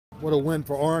What a win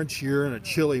for Orange here in a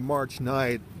chilly March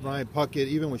night. Ryan Puckett,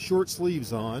 even with short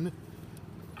sleeves on,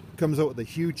 comes out with a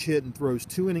huge hit and throws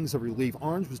 2 innings of relief.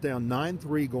 Orange was down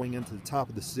 9-3 going into the top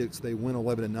of the 6th. They win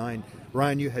 11-9.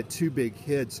 Ryan, you had 2 big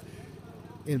hits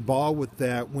involved with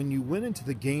that. When you went into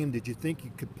the game, did you think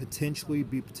you could potentially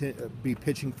be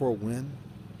pitching for a win?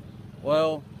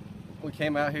 Well, we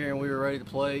came out here and we were ready to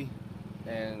play,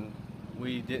 and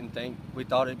we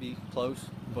thought it'd be close,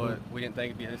 but we didn't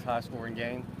think it'd be this high scoring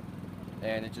game,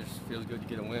 and it just feels good to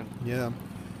get a win. Yeah.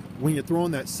 When you're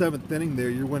throwing that 7th inning there,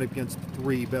 you went against the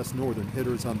 3 best Northern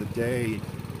hitters on the day,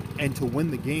 and to win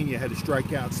the game, you had to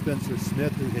strike out Spencer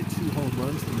Smith, who hit 2 home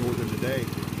runs for Northern today.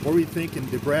 What were you thinking?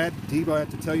 Did Brad Debo have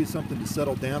to tell you something to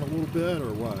settle down a little bit,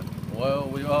 or what? Well,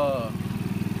 we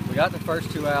got the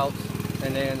first 2 outs,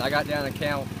 and then I got down a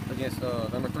count against the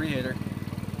number 3 hitter,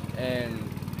 and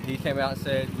he came out and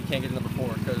said we can't get a number 4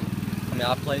 because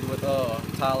I played with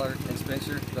Tyler and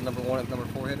Spencer, the number 1 and number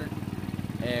 4 hitter,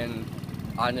 and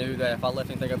I knew that if I left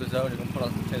anything up the zone, it was going to put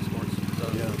on some tennis courts.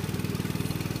 So, yeah.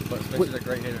 But Spencer's a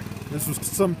great hitter. This was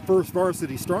some first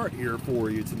varsity start here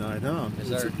for you tonight, huh? Yes,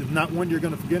 sir. It's not one you're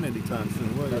going to forget anytime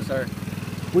soon, will you? No, sir.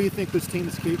 What do you think this team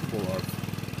is capable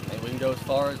of? And we can go as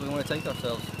far as we want to take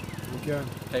ourselves. Okay.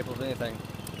 Capable of anything.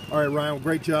 All right, Ryan, well,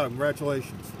 great job.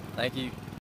 Congratulations. Thank you.